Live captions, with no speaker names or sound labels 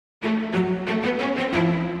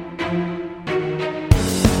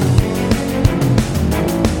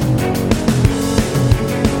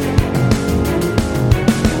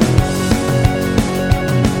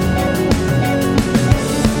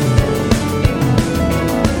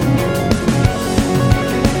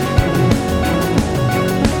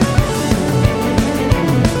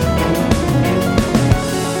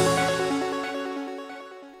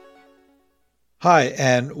Hi,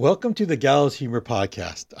 and welcome to the Gallows Humor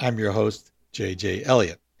Podcast. I'm your host, JJ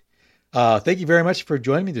Elliott. Thank you very much for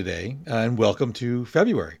joining me today, and welcome to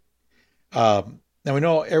February. Now we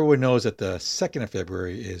know everyone knows that the 2nd of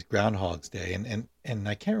February is Groundhog's Day, and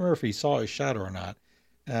I can't remember if he saw his shadow or not.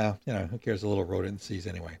 Who cares? A little rodent sees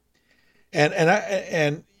anyway.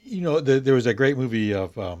 There was a great movie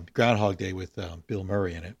of Groundhog Day with Bill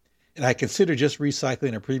Murray in it, and I considered just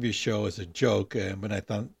recycling a previous show as a joke, but I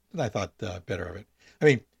thought better of it. I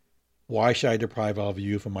mean, why should I deprive all of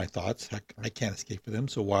you from my thoughts? Heck, I can't escape for them,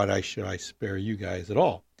 so should I spare you guys at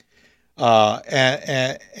all?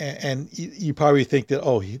 And you probably think that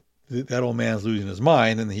that old man's losing his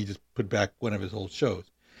mind, and he just put back one of his old shows.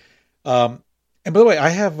 And by the way,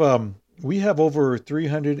 we have over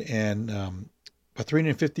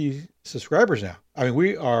 350 subscribers now. I mean,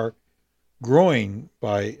 we are growing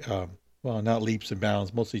by well, not leaps and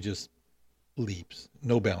bounds, mostly just leaps,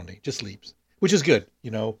 no bounding, just leaps, which is good,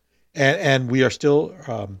 And we are still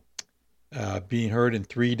being heard in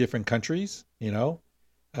 3 different countries. Yay,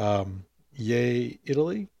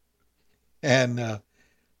 Italy, and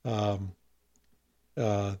um,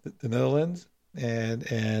 the Netherlands,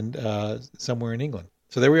 and somewhere in England.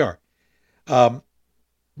 So there we are. Um,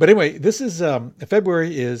 but anyway, this is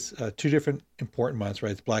February is 2 different important months,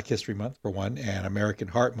 right? It's Black History Month for one, and American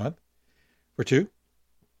Heart Month for two.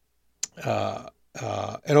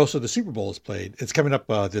 And also the Super Bowl is played. It's coming up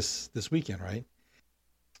this weekend, right?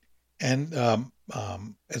 And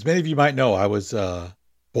as many of you might know, I was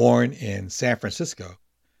born in San Francisco,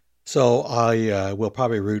 so I will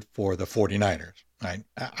probably root for the 49ers. Right?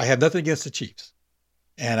 I have nothing against the Chiefs,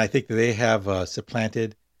 and I think that they have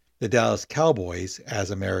supplanted the Dallas Cowboys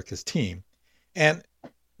as America's team, and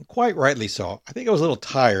quite rightly so. I think I was a little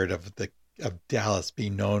tired of Dallas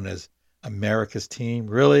being known as America's team.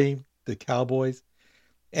 Really, the Cowboys.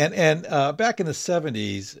 And back in the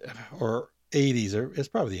 70s or 80s, or it's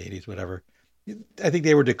probably the 80s, whatever. I think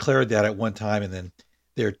they were declared that at one time, and then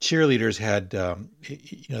their cheerleaders had,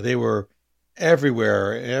 they were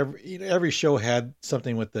everywhere. Every show had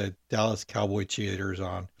something with the Dallas Cowboy cheerleaders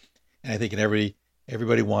on, and I think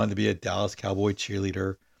everybody wanted to be a Dallas Cowboy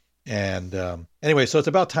cheerleader. And anyway, so it's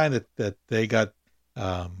about time that they got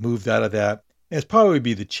moved out of that. And it's probably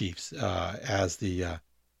be the Chiefs as the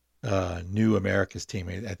new America's team.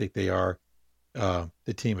 I think they are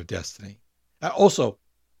the team of destiny. Also,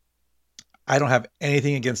 I don't have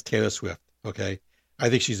anything against Taylor Swift. Okay, I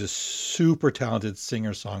think she's a super talented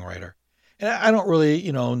singer songwriter, and I don't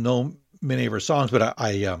really know many of her songs, but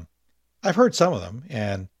I've heard some of them,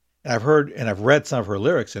 and I've read some of her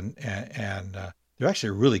lyrics, and they're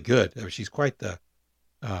actually really good. She's quite the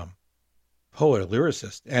um, poet, a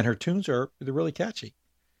lyricist, and her tunes they're really catchy.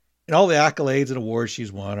 And all the accolades and awards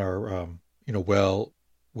she's won are well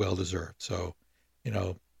deserved. So you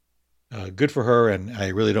know good for her, and I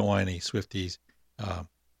really don't want any Swifties um,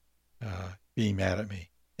 being mad at me.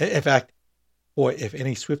 In fact, boy, if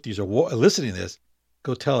any Swifties are listening to this,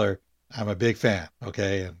 go tell her I'm a big fan,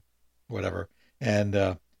 okay, and whatever, and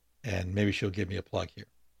and maybe she'll give me a plug here.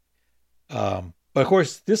 But of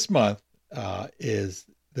course, this month is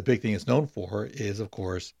the big thing it's known for is, of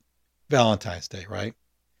course, Valentine's Day, right?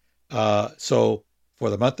 So for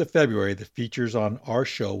the month of February, the features on our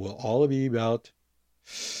show will all be about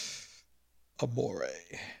amore.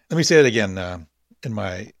 Let me say it again in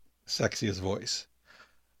my sexiest voice.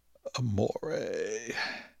 Amore.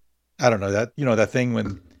 I don't know that thing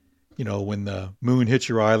when the moon hits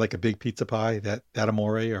your eye like a big pizza pie, that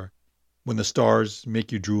amore, or when the stars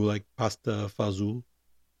make you drool like pasta fazool.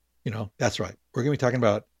 That's right. We're gonna be talking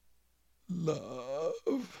about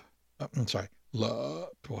love. I'm sorry, love,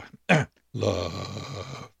 boy,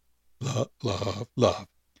 love, love.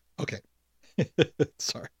 Okay,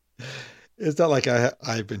 sorry. It's not like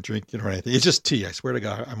I've been drinking or anything. It's just tea. I swear to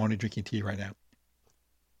God, I'm only drinking tea right now,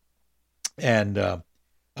 and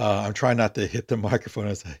I'm trying not to hit the microphone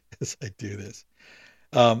as I do this.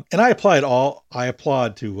 And I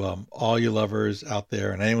applaud to all you lovers out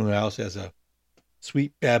there and anyone who else has a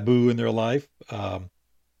sweet baboo in their life.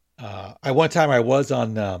 I one time I was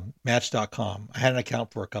on Match.com. I had an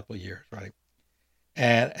account for a couple of years, right?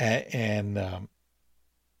 And I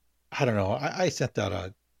don't know. I sent out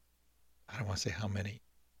I don't want to say how many,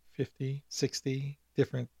 50, 60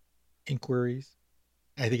 different inquiries.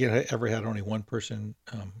 I think it ever had only one person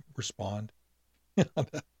respond.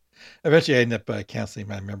 Eventually, I ended up canceling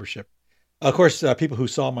my membership. Of course, people who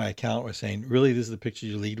saw my account were saying, "Really, this is the picture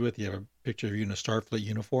you lead with? You have a picture of you in a Starfleet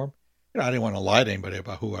uniform?" I didn't want to lie to anybody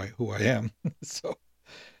about who I am. So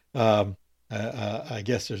I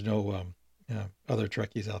guess there's no other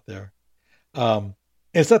Trekkies out there. Um,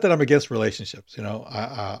 And it's not that I'm against relationships.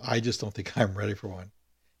 I just don't think I'm ready for one.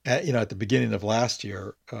 At the beginning of last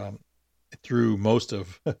year, through most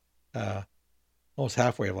of uh, almost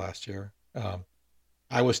halfway of last year,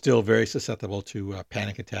 I was still very susceptible to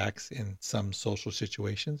panic attacks in some social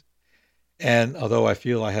situations. And although I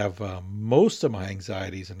feel I have most of my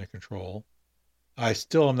anxieties under control, I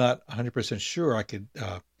still am not 100% sure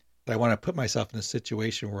that I want to put myself in a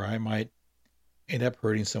situation where I might end up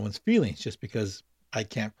hurting someone's feelings just because I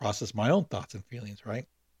can't process my own thoughts and feelings, right?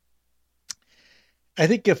 I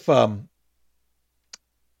think if you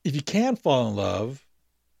can fall in love,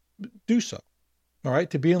 do so. All right.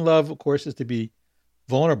 To be in love, of course, is to be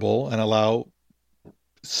vulnerable and allow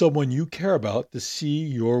someone you care about to see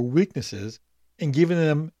your weaknesses and giving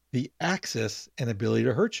them the access and ability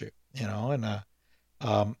to hurt you,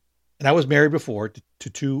 um, and I was married before to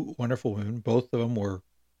two wonderful women. Both of them were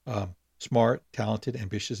smart, talented,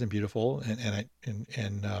 ambitious, and beautiful.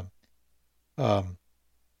 Um,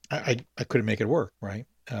 I couldn't make it work, right?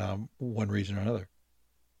 One reason or another.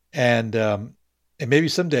 And and maybe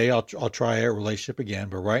someday I'll try a relationship again,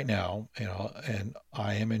 but right now, and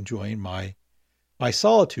I am enjoying my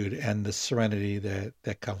solitude and the serenity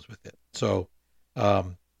that comes with it. So,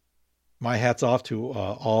 um, my hat's off to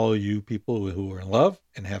all you people who are in love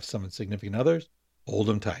and have some significant others. Hold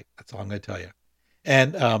them tight. That's all I'm going to tell you.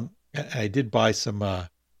 And I did buy some all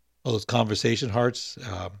those conversation hearts.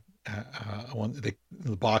 The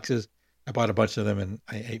boxes. I bought a bunch of them and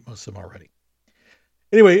I ate most of them already.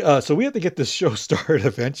 Anyway, so we have to get this show started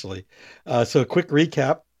eventually. So a quick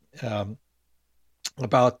recap um,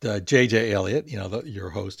 about J.J. Elliott,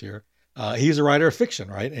 your host here. He's a writer of fiction,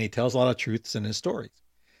 right? And he tells a lot of truths in his stories.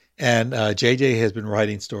 And JJ has been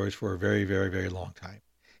writing stories for a very, very, very long time.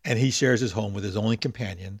 And he shares his home with his only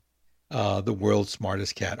companion, the world's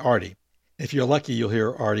smartest cat, Artie. If you're lucky, you'll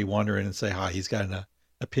hear Artie wander in and say hi. He's got an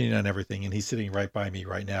opinion on everything, and he's sitting right by me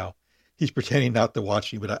right now. He's pretending not to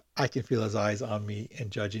watch me, but I can feel his eyes on me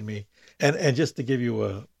and judging me. And just to give you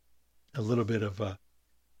a little bit of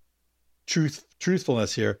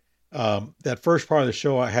truthfulness here, that first part of the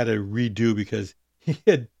show I had to redo because he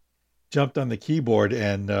had jumped on the keyboard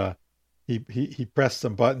and he pressed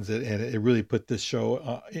some buttons and it really put this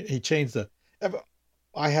show. He changed the.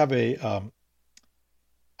 I have a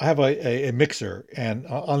a mixer, and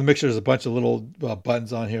on the mixer there's a bunch of little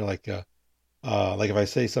buttons on here, like if I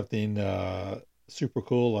say something super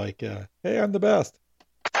cool, like "Hey, I'm the best."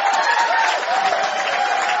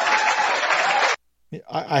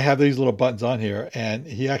 I have these little buttons on here, and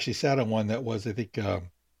he actually sat on one that was, I think, a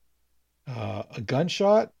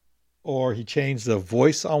gunshot, or he changed the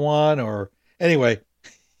voice on one, or anyway,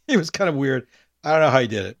 it was kind of weird. I don't know how he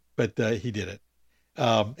did it, but he did it.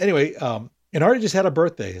 Anyway, and Artie just had a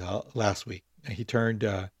birthday last week. He turned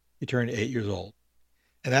 8 years old,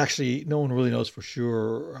 and actually, no one really knows for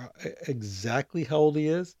sure exactly how old he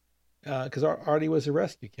is, because Artie was a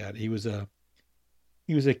rescue cat. He was a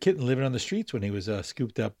kitten living on the streets when he was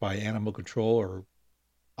scooped up by animal control or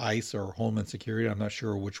ICE or Homeland Security. I'm not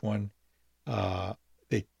sure which one. Uh,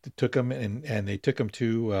 they took him and they took him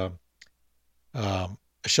to a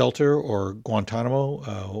shelter or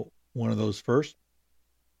Guantanamo, one of those first.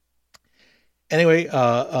 Anyway,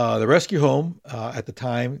 the rescue home at the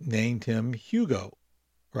time named him Hugo,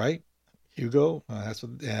 right? Hugo.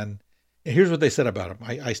 And here's what they said about him.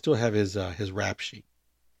 I still have his rap sheet.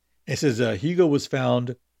 It says Hugo was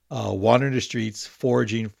found wandering the streets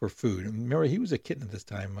foraging for food. And remember, he was a kitten at this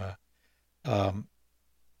time. Um,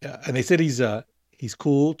 and they said he's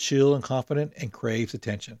cool, chill, and confident, and craves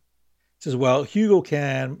attention. It says, well, Hugo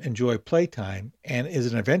can enjoy playtime and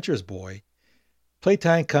is an adventurous boy.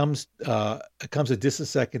 Playtime comes a distant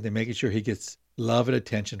second to making sure he gets love and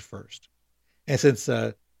attention first. And since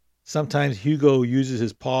sometimes Hugo uses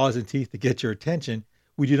his paws and teeth to get your attention,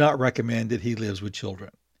 we do not recommend that he lives with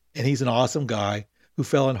children. And he's an awesome guy who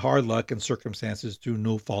fell in hard luck and circumstances through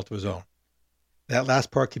no fault of his own. That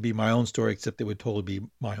last part could be my own story, except it would totally be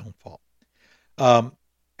my own fault. Um,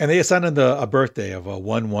 and they assigned him a birthday of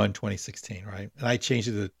 1/1/2016, right? And I changed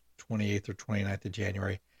it to the 28th or 29th of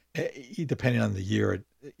January, depending on the year.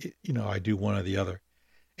 I do one or the other.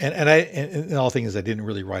 And all things I didn't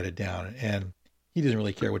really write it down, and he doesn't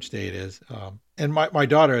really care which day it is. And my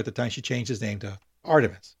daughter at the time, she changed his name to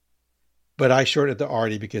Artemis, but I shortened it to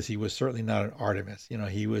Artie because he was certainly not an Artemis.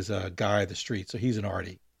 He was a guy of the street, so he's an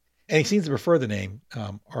Artie, and he seems to prefer the name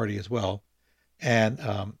Artie as well. And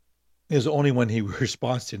it was the only one he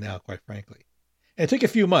responds to now, quite frankly. And it took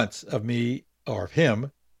a few months of me or of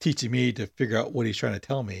him teaching me to figure out what he's trying to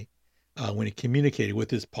tell me when he communicated with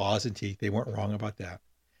his paws and teeth. They weren't wrong about that.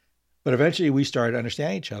 But eventually we started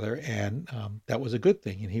understanding each other, and that was a good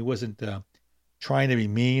thing. And he wasn't trying to be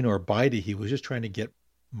mean or bitey. He was just trying to get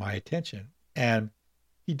my attention. And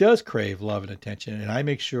he does crave love and attention, and I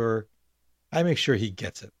make sure he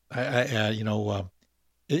gets it.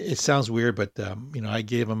 It sounds weird, but I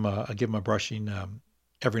give him a brushing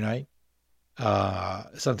every night.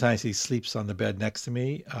 Sometimes he sleeps on the bed next to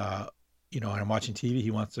me. And I'm watching TV. He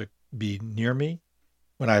wants to be near me.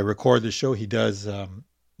 When I record the show, he does.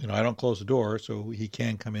 I don't close the door, so he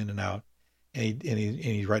can come in and out. And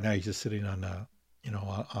he right now he's just sitting on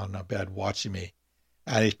a bed watching me,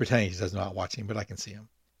 and he's pretending he's not watching, but I can see him.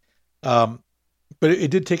 Um, but it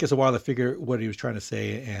did take us a while to figure what he was trying to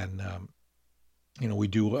say, and we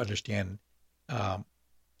do understand. Um,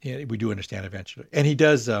 we do understand eventually, and he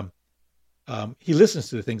does. He listens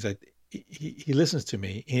to the things he listens to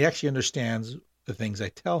me. He actually understands the things I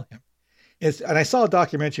tell him. And I saw a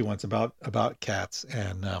documentary once about cats,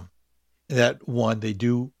 and that one they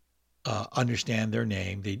do understand their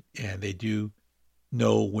name. They do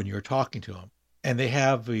know when you're talking to them, and they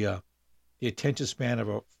have the attention span of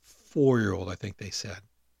a 4-year-old. I think they said,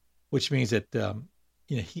 which means that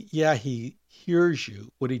he hears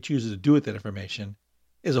you. What he chooses to do with that information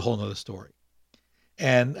is a whole nother story.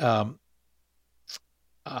 And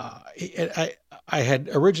I had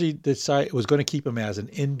originally decided was going to keep him as an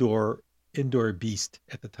indoor beast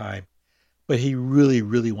at the time, but he really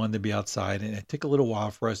really wanted to be outside, and it took a little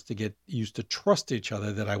while for us to get used to trust each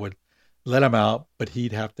other that I would let him out, but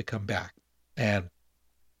he'd have to come back, and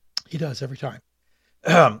he does every time.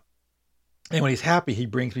 and when he's happy, he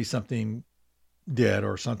brings me something dead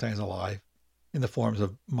or sometimes alive in the forms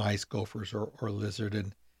of mice, gophers, or lizard,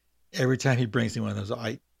 and every time he brings me one of those,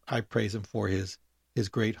 I praise him for his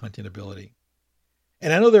great hunting ability.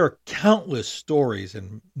 And I know there are countless stories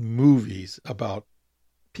and movies about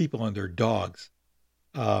people and their dogs.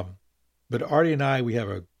 Um, but Artie and we have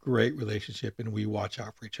a great relationship, and we watch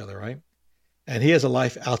out for each other, right? And he has a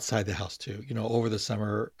life outside the house too. Over the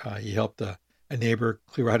summer, he helped a neighbor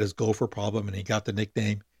clear out his gopher problem, and he got the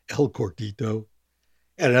nickname El Gordito.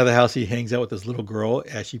 At another house, he hangs out with this little girl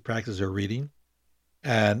as she practices her reading.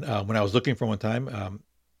 And when I was looking for one time,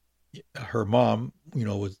 her mom,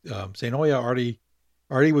 was saying, "Oh yeah,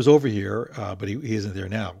 Artie was over here, but he isn't there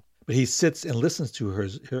now." But he sits and listens to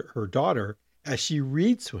her daughter as she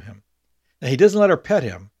reads to him. And he doesn't let her pet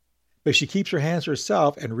him, but if she keeps her hands to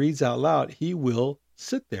herself and reads out loud, he will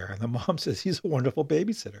sit there. And the mom says he's a wonderful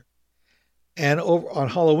babysitter. And over on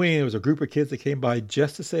Halloween, there was a group of kids that came by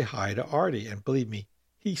just to say hi to Artie. And believe me,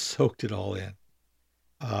 he soaked it all in.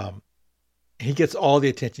 Um, he gets all the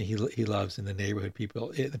attention he loves in the neighborhood.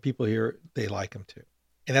 The people here, they like him too.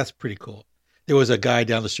 And that's pretty cool. There was a guy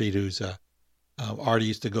down the street who's Artie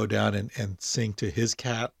used to go down and sing to his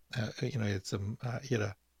cat. He had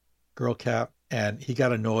a girl cat, and he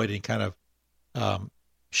got annoyed and kind of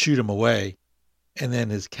shoot him away. And then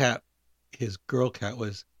his girl cat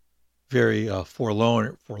was very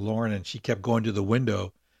forlorn, and she kept going to the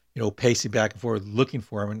window, pacing back and forth, looking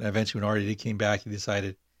for him. And eventually, when Artie came back, he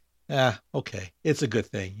decided, okay, it's a good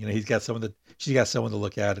thing. She's got someone to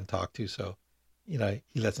look at and talk to. So, he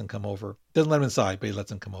lets him come over. Doesn't let him inside, but he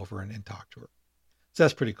lets him come over and talk to her. So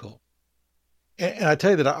that's pretty cool. And I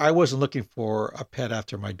tell you that I wasn't looking for a pet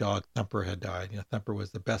after my dog Thumper had died. Thumper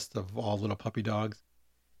was the best of all little puppy dogs,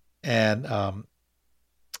 and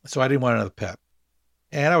so I didn't want another pet.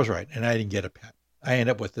 And I was right, and I didn't get a pet. I ended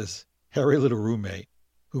up with this hairy little roommate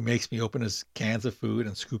who makes me open his cans of food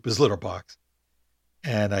and scoop his litter box.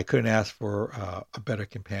 And I couldn't ask for a better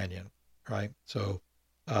companion, right? So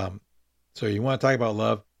you want to talk about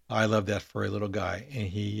love? I love that furry little guy, and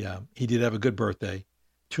he did have a good birthday.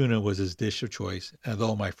 Tuna was his dish of choice,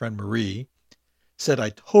 although my friend Marie said I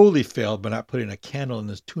totally failed by not putting a candle in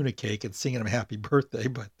this tuna cake and singing him happy birthday.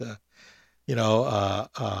 But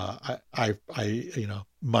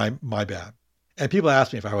my bad. And people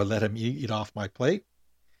ask me if I would let him eat off my plate.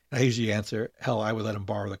 And I usually answer, hell, I would let him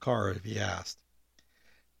borrow the car if he asked.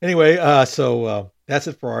 Anyway, so that's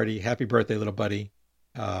it for Artie. Happy birthday, little buddy.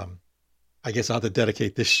 I guess I'll have to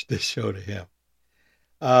dedicate this show to him.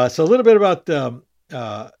 So a little bit about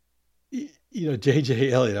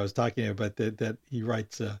J.J. Elliott. I was talking about that he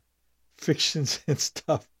writes fictions and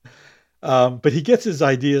stuff. But he gets his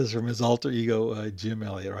ideas from his alter ego, Jim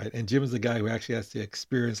Elliott, right? And Jim is the guy who actually has to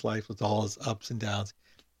experience life with all his ups and downs.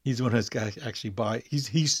 He's the one who's got to actually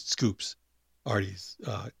he scoops Artie's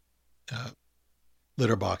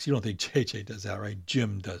litter box. You don't think JJ does that, right?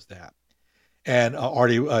 Jim does that. And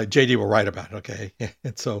Artie, JD will write about it, okay?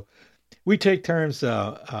 And so we take turns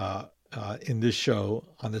in this show,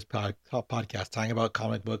 on this podcast, talking about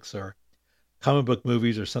comic books or comic book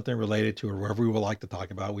movies or something related to, or whatever we would like to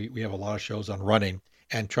talk about. We have a lot of shows on running,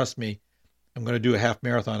 and trust me, I'm going to do a half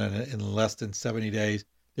marathon in less than 70 days.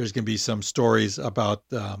 There's going to be some stories about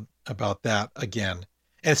that again.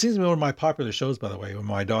 And it seems to be one of my popular shows, by the way. When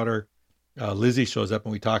my daughter Lizzie shows up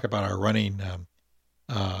and we talk about our running,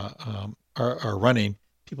 our running,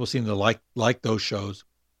 people seem to like those shows.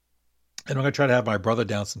 And I'm going to try to have my brother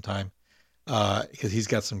down sometime because he's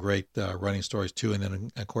got some great running stories too. And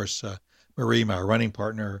then of course Marie, my running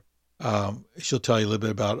partner, she'll tell you a little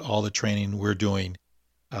bit about all the training we're doing.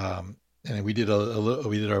 And we did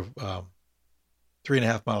we did a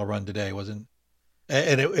 3.5 mile run today. Wasn't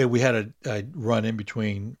we had a run in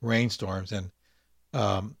between rainstorms, and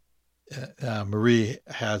Marie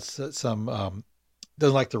has some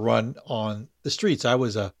doesn't like to run on the streets. I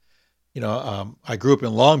was I grew up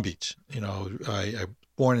in Long Beach. I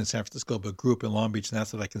born in San Francisco, but grew up in Long Beach, and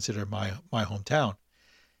that's what I consider my hometown.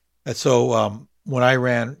 And so when I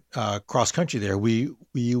ran cross country there, we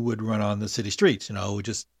would run on the city streets. We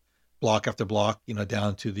just block after block,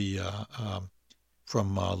 down to the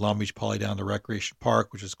from Long Beach Poly down to Recreation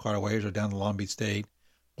Park, which is quite a ways, or down to Long Beach State,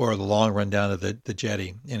 or the long run down to the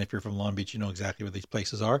jetty. And if you're from Long Beach, you know exactly where these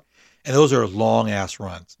places are. And those are long ass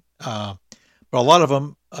runs. But a lot of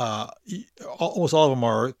them, almost all of them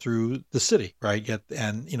are through the city, right?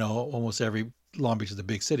 And almost every Long Beach is a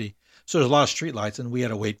big city. So there's a lot of street lights, and we had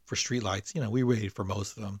to wait for street lights. We waited for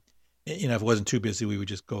most of them. If it wasn't too busy, we would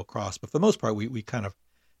just go across. But for the most part, we kind of,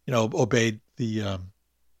 obeyed the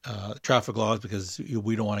traffic laws because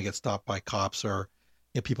we don't want to get stopped by cops or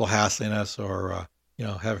people hassling us, or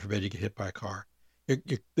heaven forbid you get hit by a car.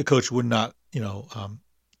 The coach would not,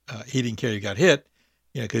 he didn't care you got hit,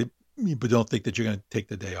 but don't think that you're going to take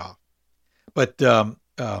the day off. But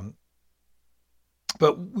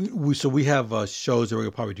we have shows that we're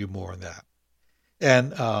going to probably do more on that.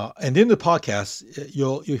 And in the podcast,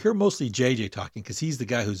 you'll hear mostly JJ talking because he's the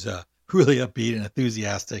guy who's really upbeat and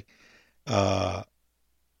enthusiastic.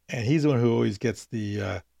 And he's the one who always gets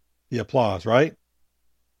the applause, right?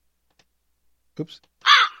 Oops.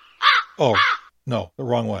 Oh, no, the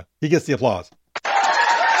wrong one. He gets the applause.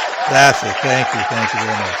 That's it. Thank you very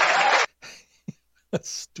much. That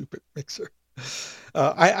stupid mixer.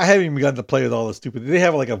 I haven't even gotten to play with all the stupid. They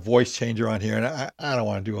have like a voice changer on here, and I don't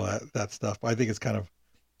want to do all that stuff. But I think it's kind of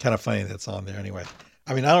funny that's on there anyway.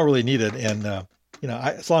 I mean, I don't really need it, and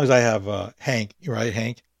as long as I have Hank, right,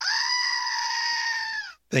 Hank?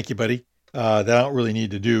 Thank you, buddy. That I don't really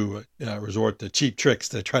need to do resort to cheap tricks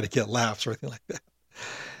to try to get laughs or anything like that.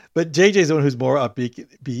 But JJ's the one who's more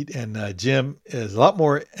upbeat, and Jim is a lot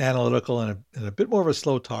more analytical and a bit more of a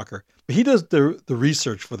slow talker. But he does the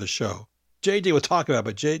research for the show. JJ will talk about it,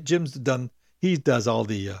 but Jim's he does all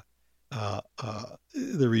the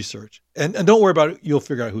research. And don't worry about it. You'll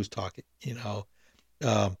figure out who's talking,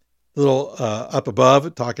 little up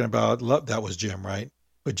above talking about that was Jim, right?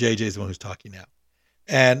 But JJ's the one who's talking now.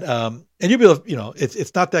 And you'll be able to,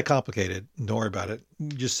 it's not that complicated. Don't worry about it. You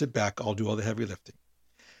just sit back. I'll do all the heavy lifting.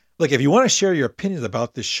 Look, if you want to share your opinions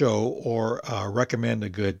about this show or recommend a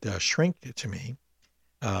good shrink to me,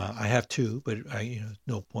 I have two, but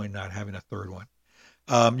no point not having a third one.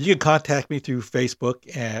 You can contact me through Facebook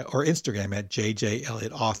or Instagram at JJ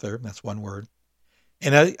Elliott Author. That's one word.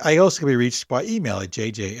 And I also can be reached by email at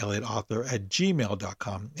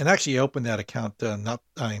jjelliottauthor@gmail.com. And actually, I opened that account.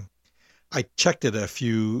 I checked it a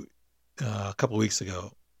couple of weeks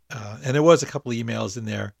ago, and there was a couple of emails in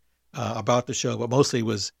there about the show, but mostly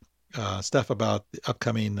was stuff about the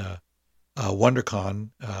upcoming WonderCon,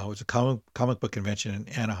 which is a comic book convention in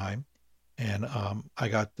Anaheim, and I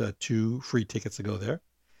got 2 free tickets to go there.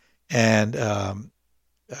 And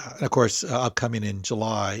of course, upcoming in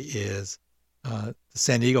July is the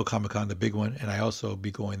San Diego Comic-Con, the big one, and I also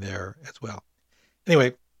be going there as well.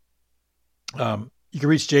 Anyway, you can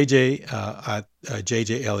reach JJ at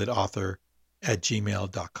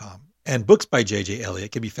jjelliottauthor@gmail.com. And books by JJ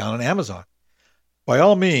Elliott can be found on Amazon. By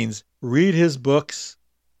all means, read his books,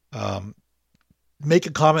 make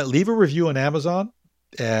a comment, leave a review on Amazon,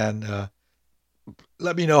 and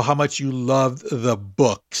let me know how much you loved the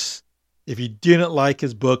books. If you didn't like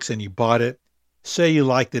his books and you bought it, say you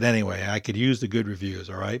liked it anyway. I could use the good reviews,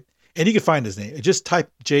 all right? And you can find his name. Just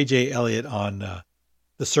type JJ Elliott on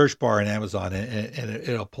the search bar in Amazon, and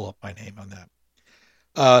it'll pull up my name on that.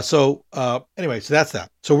 Anyway, so that's that.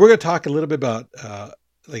 So we're going to talk a little bit about,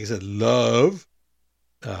 like I said, love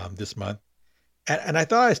this month. And I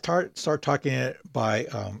thought I'd start talking it by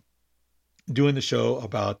doing the show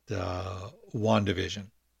about WandaVision.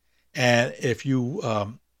 And if you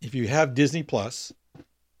have Disney Plus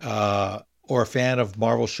or a fan of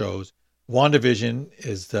Marvel shows, WandaVision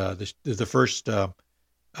is the first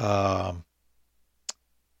um,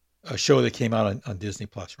 a show that came out on Disney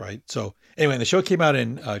Plus, right? So anyway, the show came out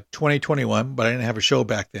in 2021, but I didn't have a show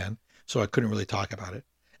back then, so I couldn't really talk about it.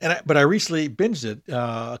 But I recently binged it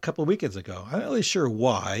a couple of weekends ago. I'm not really sure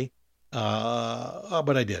why,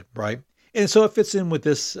 but I did, right? And so it fits in with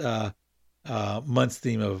this month's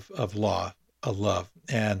theme of love,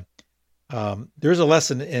 and there's a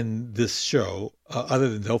lesson in this show other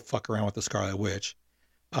than don't fuck around with the Scarlet Witch,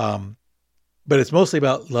 um, but it's mostly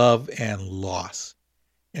about love and loss.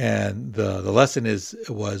 And the lesson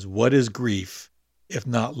was what is grief if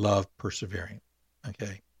not love persevering?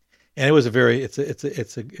 Okay, and it was a very it's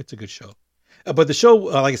a good show, but the show,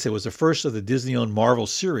 like I said, was the first of the Disney-owned Marvel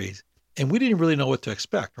series, and we didn't really know what to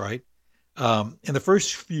expect, right? And the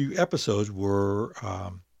first few episodes were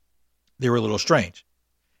they were a little strange,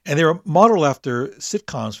 and they were modeled after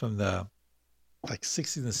sitcoms from the like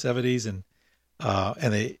 60s and 70s, and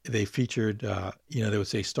they featured they would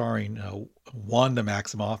say starring Wanda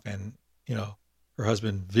Maximoff and her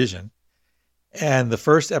husband Vision. And the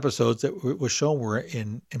first episodes that were shown were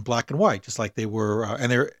in black and white, just like they were,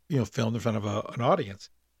 and they're filmed in front of an audience.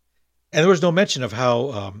 And there was no mention of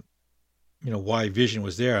how why Vision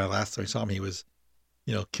was there. Last time I saw him, he was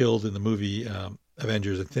killed in the movie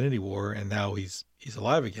Avengers: Infinity War, and now he's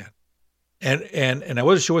alive again. And I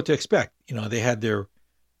wasn't sure what to expect. They had their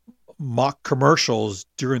mock commercials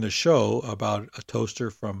during the show about a toaster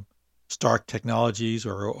from Stark Technologies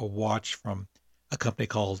or a watch from a company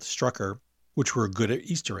called Strucker, which were good at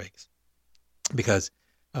Easter eggs. Because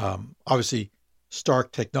obviously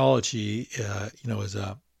Stark Technology, is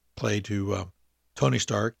a play to Tony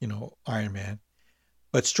Stark, Iron Man.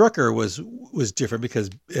 But Strucker was different because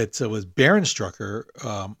it was Baron Strucker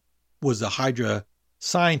was a Hydra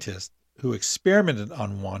scientist who experimented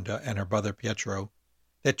on Wanda and her brother Pietro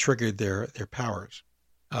that triggered their powers.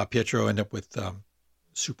 Pietro ended up with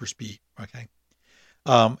super speed. Okay,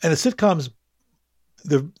 and the sitcoms,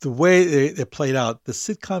 the way they played out, the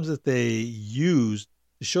sitcoms that they used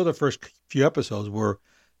to show the first few episodes were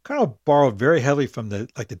kind of borrowed very heavily from the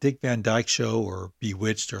Dick Van Dyke Show or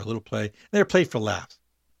Bewitched or A Little Play. They were played for laughs,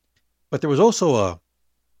 but there was also a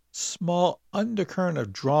small undercurrent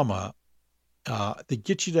of drama that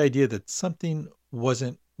gets you the idea that something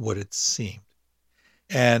wasn't what it seemed.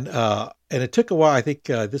 And it took a while. I think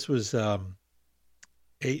this was 9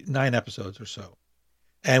 episodes or so,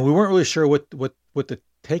 and we weren't really sure what to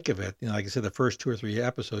take of it. Like I said, the first 2 or 3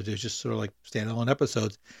 episodes, it was just sort of like standalone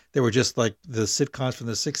episodes. They were just like the sitcoms from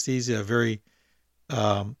the '60s. Very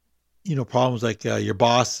problems like your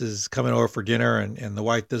boss is coming over for dinner and the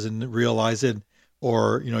wife doesn't realize it,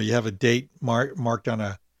 or you have a date marked on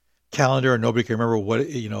a calendar and nobody can remember what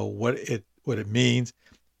it means.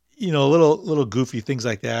 Little goofy things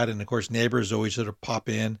like that. And of course, neighbors always sort of pop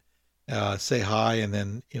in, say hi, and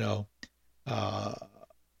then,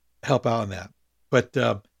 help out on that. But,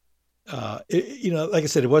 like I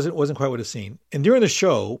said, it wasn't quite what it seemed. And during the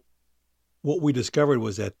show, what we discovered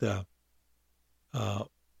was that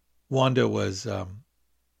Wanda was,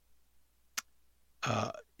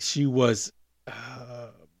 she was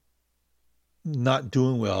not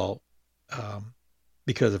doing well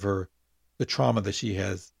because of the trauma that she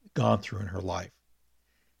has gone through in her life,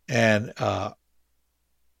 and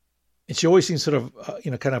she always seems sort of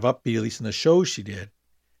kind of upbeat, at least in the shows she did,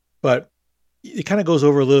 but it kind of goes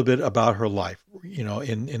over a little bit about her life,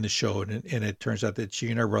 in the show, and it turns out that she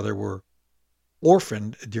and her brother were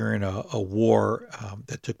orphaned during a war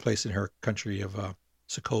that took place in her country of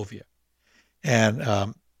Sokovia, and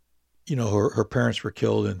her parents were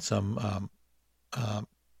killed in some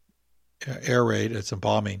air raid and some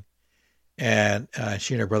bombing. And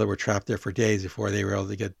she and her brother were trapped there for days before they were able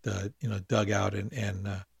to get dug out and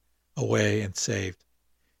away and saved.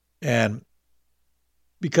 And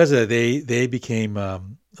because of that, they became they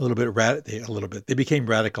became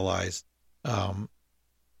radicalized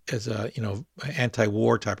as a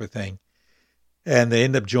anti-war type of thing, and they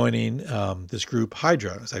ended up joining this group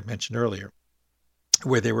Hydra, as I mentioned earlier,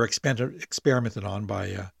 where they were experimented on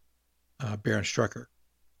by Baron Strucker.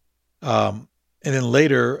 And then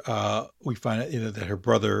later, we find out, that her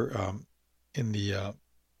brother, in the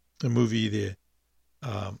movie, the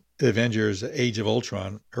Avengers: Age of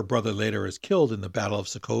Ultron, her brother later is killed in the Battle of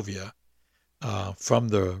Sokovia from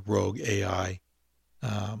the rogue AI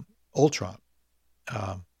Ultron.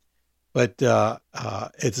 But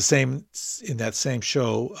it's the same in that same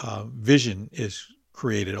show. Vision is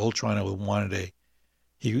created. Ultron wanted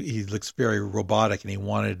he looks very robotic, and he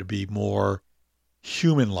wanted to be more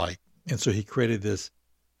human-like. And so he created this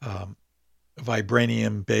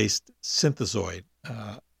vibranium-based synthezoid,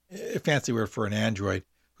 a fancy word for an android,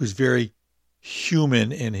 who's very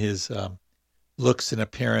human in his looks and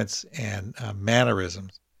appearance and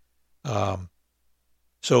mannerisms. Um,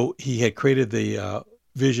 so he had created the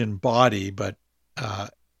Vision body, but uh,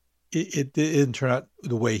 it didn't turn out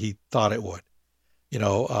the way he thought it would. You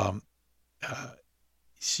know, uh,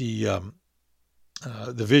 she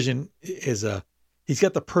the Vision is a he's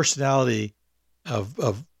got the personality of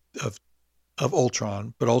of of of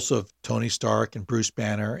Ultron, but also of Tony Stark and Bruce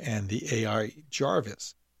Banner and the AI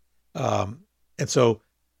Jarvis. And so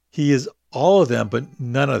he is all of them, but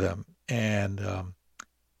none of them. And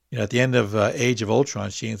at the end of Age of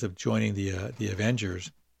Ultron, she ends up joining the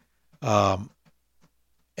Avengers, um,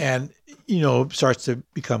 and starts to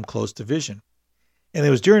become close to Vision. And it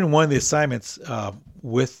was during one of the assignments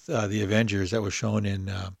with the Avengers that was shown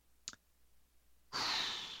in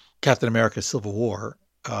Captain America: Civil War,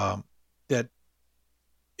 that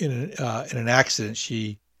in an accident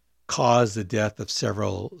she caused the death of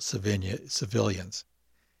several civilians,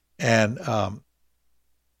 and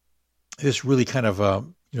this really kind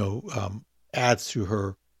of adds to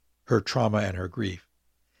her trauma and her grief.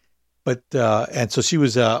 But and so she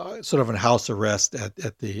was sort of in house arrest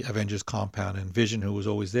at the Avengers compound, and Vision, who was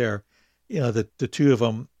always there, the two of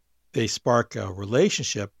them, they spark a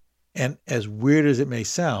relationship, and as weird as it may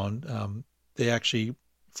sound, they actually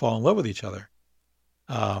fall in love with each other.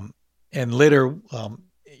 And later,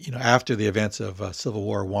 after the events of Civil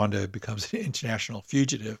War, Wanda becomes an international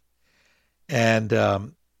fugitive, and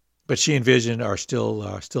but she and Vision are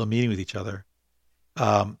still meeting with each other.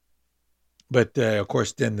 But of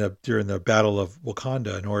course, then during the Battle of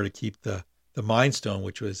Wakanda, in order to keep the Mind Stone,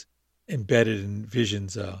 which was embedded in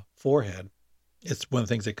Vision's forehead, it's one of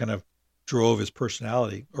the things that kind of drove his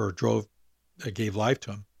personality, or gave life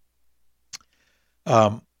to him.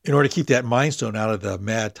 In order to keep that Mind Stone out of the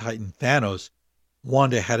Mad Titan Thanos,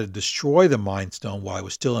 Wanda had to destroy the Mind Stone while it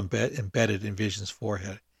was still embedded in Vision's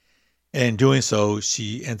forehead. And in doing so,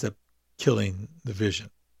 she ends up killing the Vision.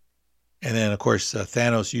 And then, of course,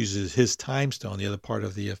 Thanos uses his Time Stone, the other part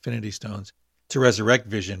of the Infinity Stones, to resurrect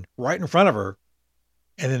Vision right in front of her,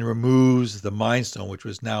 and then removes the Mind Stone, which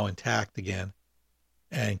was now intact again,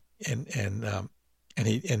 and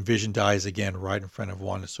Vision dies again right in front of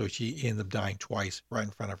Wanda. So she ends up dying twice right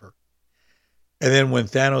in front of her. And then when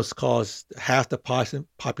Thanos caused half the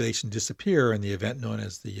population disappear in the event known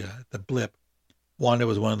as the blip, Wanda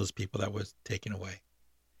was one of those people that was taken away.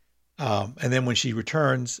 And then when she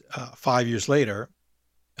returns 5 years later,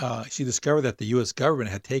 she discovered that the U.S. government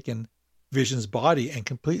had taken Vision's body and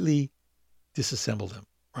completely disassembled him.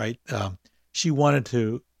 Right? She wanted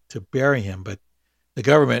to bury him, but the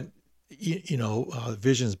government,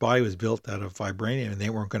 Vision's body was built out of vibranium, and they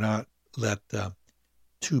weren't going to let $2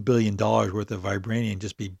 billion worth of vibranium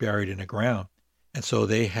just be buried in the ground. And so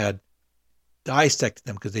they had dissected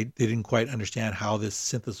them because they didn't quite understand how this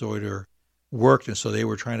synthesoider worked. And so they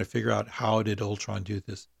were trying to figure out, how did Ultron do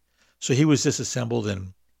this? So he was disassembled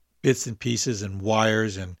in bits and pieces and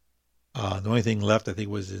wires. And the only thing left, I think,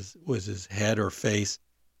 was his head or face.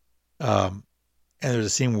 And there's a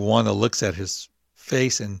scene where Wanda looks at his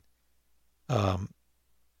face, and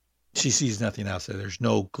she sees nothing else. There's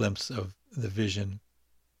no glimpse of the Vision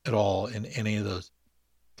at all in any of those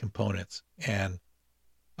components. And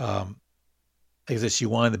like I said, she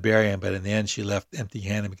wanted to bury him, but in the end she left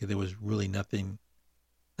empty-handed because there was really nothing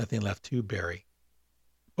left to bury.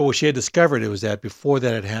 But what she had discovered, it was that before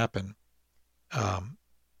that had happened,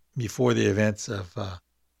 before the events of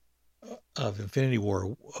Infinity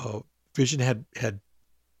War, Vision had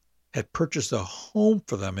purchased a home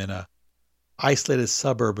for them in a isolated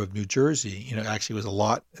suburb of New Jersey. Actually, it was a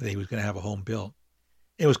lot that he was going to have a home built.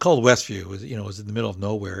 It was called Westview. It was in the middle of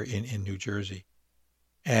nowhere in New Jersey,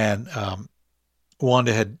 and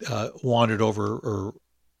Wanda had wandered over, or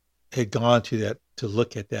had gone to that to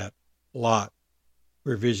look at that lot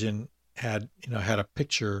where Vision had a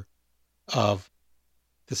picture of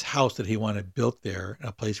this house that he wanted built there,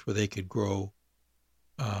 a place where they can grow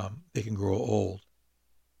old.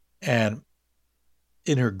 And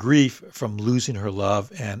in her grief from losing her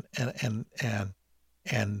love and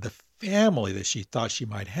the family that she thought she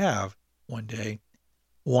might have one day,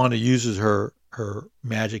 Wanda uses her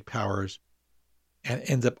magic powers and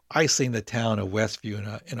ends up isolating the town of Westview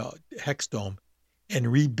in a hex dome,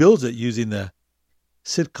 and rebuilds it using the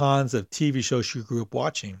sitcoms of TV shows she grew up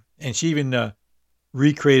watching. And she even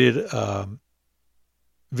recreated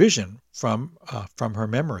Vision from her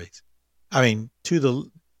memories. I mean, to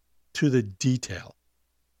the detail.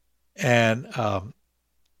 And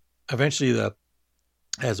eventually,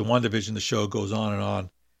 as WandaVision, the show goes on and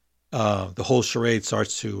on, the whole charade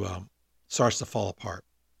starts to fall apart.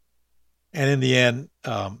 And in the end,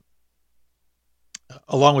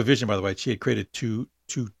 along with Vision, by the way, she had created two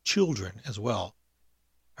children as well.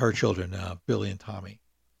 Her children, Billy and Tommy,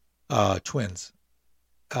 twins.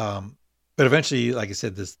 But eventually, like I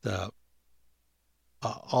said, this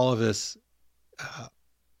all of this uh,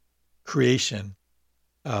 creation,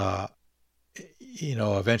 uh,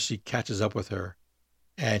 eventually catches up with her,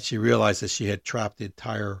 and she realizes she had trapped the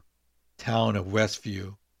entire town of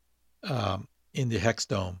Westview in the Hex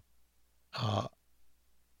Dome, uh,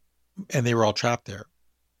 and they were all trapped there.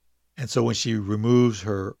 And so when she removes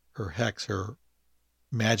her hex, her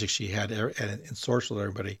magic she had and ensorcelled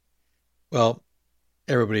everybody, well,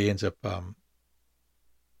 everybody ends up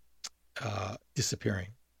disappearing.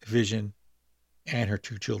 Vision and her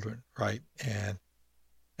two children, right? And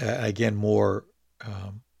again, more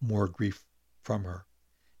grief from her.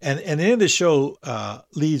 And the end of the show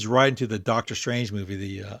leads right into the Doctor Strange movie,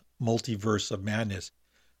 the Multiverse of Madness,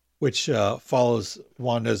 which follows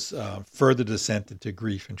Wanda's further descent into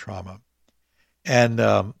grief and trauma. And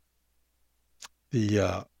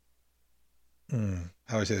the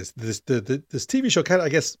how do I say this? This TV show kind of, I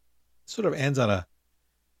guess, sort of ends on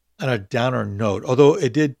a downer note. Although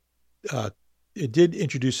it did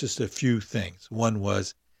introduce us to a few things. One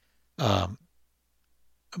was um,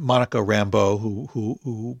 Monica Rambeau,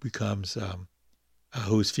 who becomes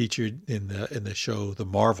who's featured in the show The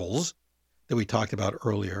Marvels that we talked about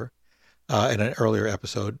earlier in an earlier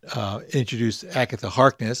episode. Introduced Agatha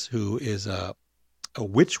Harkness, who is a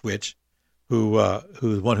witch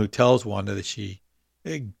who's one who tells Wanda that she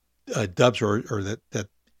dubs her, or that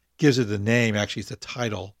gives her the name. Actually, it's a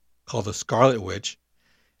title called the Scarlet Witch,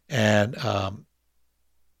 and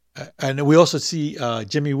we also see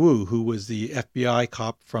Jimmy Woo, who was the FBI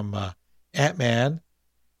cop from Ant-Man,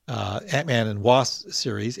 Ant-Man and Wasp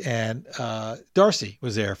series, and Darcy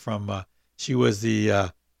was there from. She was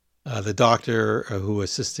the doctor who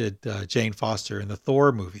assisted Jane Foster in the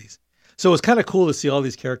Thor movies. So it was kind of cool to see all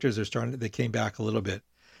these characters. They came back a little bit,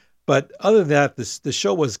 but other than that, the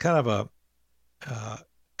show was kind of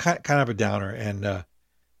a downer. And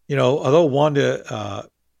although Wanda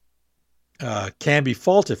can be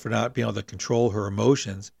faulted for not being able to control her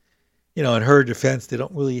emotions, in her defense, they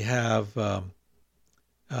don't really have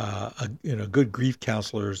good grief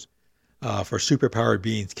counselors for superpowered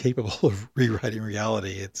beings capable of rewriting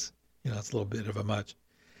reality. It's it's a little bit of a much.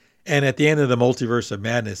 And at the end of the Multiverse of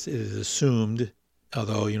Madness, it is assumed,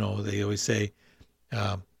 although they always say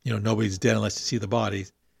nobody's dead unless you see the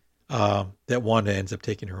bodies, that Wanda ends up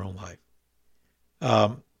taking her own life.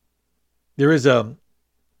 There is an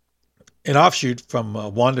offshoot from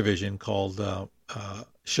WandaVision called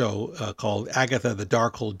called Agatha the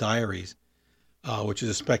Darkhold Diaries, which is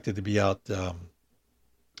expected to be out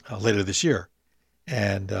later this year,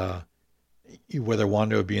 and whether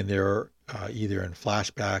Wanda will be in there either in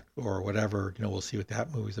flashback or whatever, we'll see what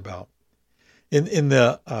that movie's about. In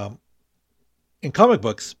comic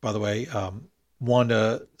books, by the way,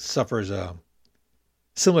 Wanda suffers a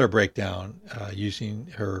similar breakdown using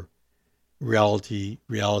her reality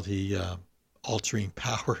altering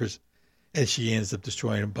powers, and she ends up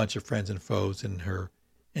destroying a bunch of friends and foes in her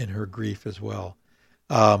grief as well.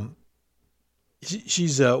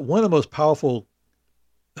 She's one of the most powerful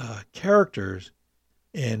characters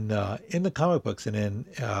in the comic books, and in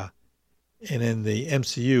the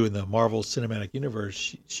MCU, in the Marvel Cinematic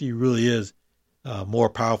Universe. She really is more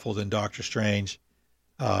powerful than Doctor Strange,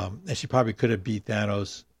 and she probably could have beat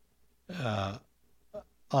Thanos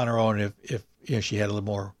on her own if she had a little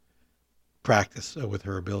more practice with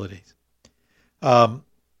her abilities. So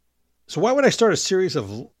why would I start a series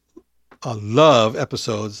of love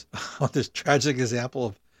episodes on this tragic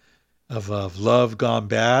example of love gone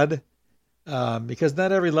bad? Because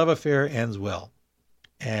not every love affair ends well,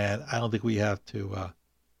 and I don't think we have to.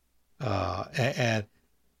 And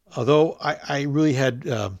although I really had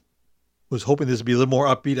was hoping this would be a little more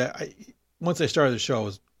upbeat, once I started the show,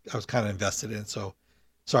 I was kind of invested in it. So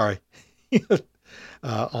sorry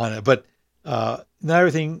on it, but not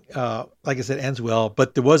everything, like I said, ends well.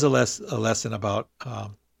 But there was a lesson about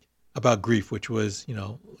grief, which was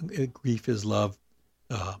grief is love.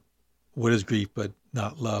 What is grief but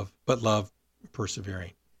not love? But love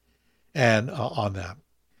persevering, and on that.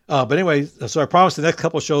 But anyway, so I promised the next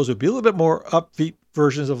couple of shows would be a little bit more upbeat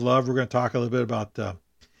versions of love. We're going to talk a little bit about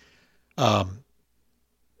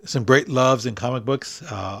some great loves in comic books.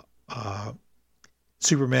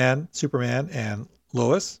 Superman, and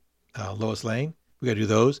Lois Lane. We got to do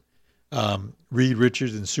those. Reed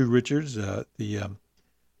Richards and Sue Richards, the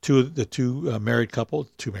two married couple,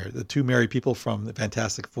 the two married people from the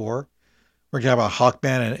Fantastic Four. We're going to talk about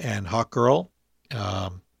Hawkman and Hawkgirl.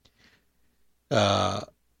 uh,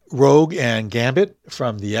 Rogue and Gambit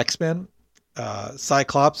from the X-Men,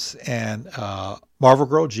 Cyclops and Marvel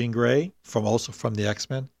Girl Jean Grey from the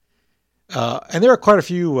X-Men, and there are quite a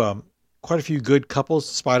few good couples,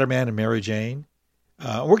 Spider-Man and Mary Jane.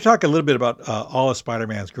 We're going to talk a little bit about all of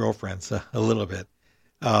Spider-Man's girlfriends a little bit,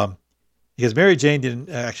 um, because Mary Jane didn't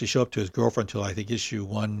actually show up to his girlfriend until I think issue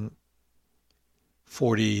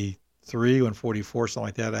 143, 144, something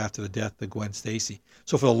like that, after the death of Gwen Stacy.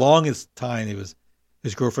 So for the longest time, it was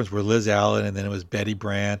his girlfriends were Liz Allen, and then it was Betty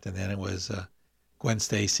Brant, and then it was Gwen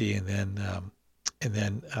Stacy, and then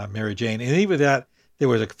Mary Jane, and even that there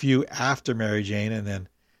was a few after Mary Jane, and then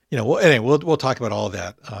we'll talk about all of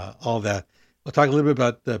that, all of that. We'll talk a little bit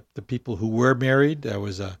about the people who were married. There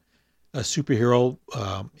was a superhero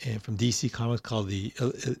from DC Comics called the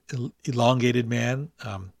Elongated Man.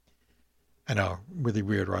 I know, really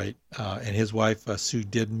weird, right? And his wife Sue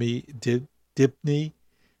Dibney,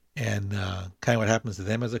 and kind of what happens to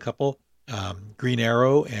them as a couple. Green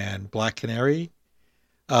Arrow and Black Canary.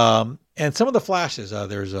 And some of the Flashes.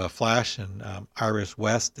 There's a Flash and Iris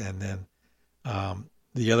West, and then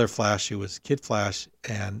the other Flash who was Kid Flash,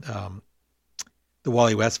 and the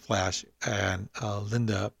Wally West Flash, and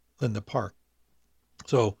Linda Park.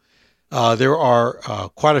 So there are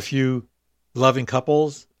quite a few loving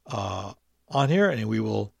couples on here, and we're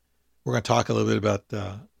going to talk a little bit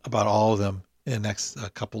about all of them in the next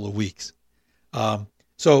couple of weeks.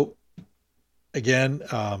 So again,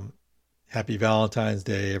 happy Valentine's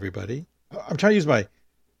Day, everybody. I'm trying to let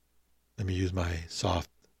me use my soft,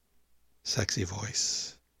 sexy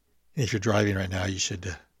voice. And if you're driving right now, you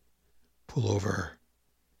should pull over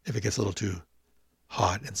if it gets a little too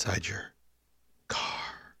hot inside your car.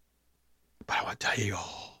 But I want to tell you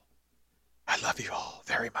all, I love you all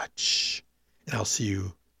very much. And I'll see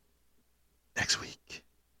you next week.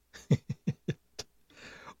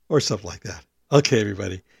 Or something like that. Okay,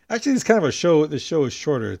 everybody. Actually, it's kind of a show. The show is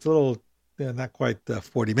shorter. It's a little, not quite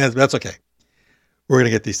 40 minutes, but that's okay. We're going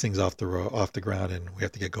to get these things off the ground, and we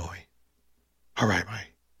have to get going. All right,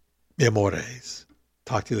 mi amores.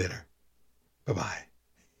 Talk to you later. Bye-bye.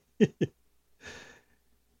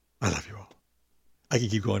 I love you all. I can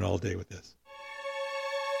keep going all day with this.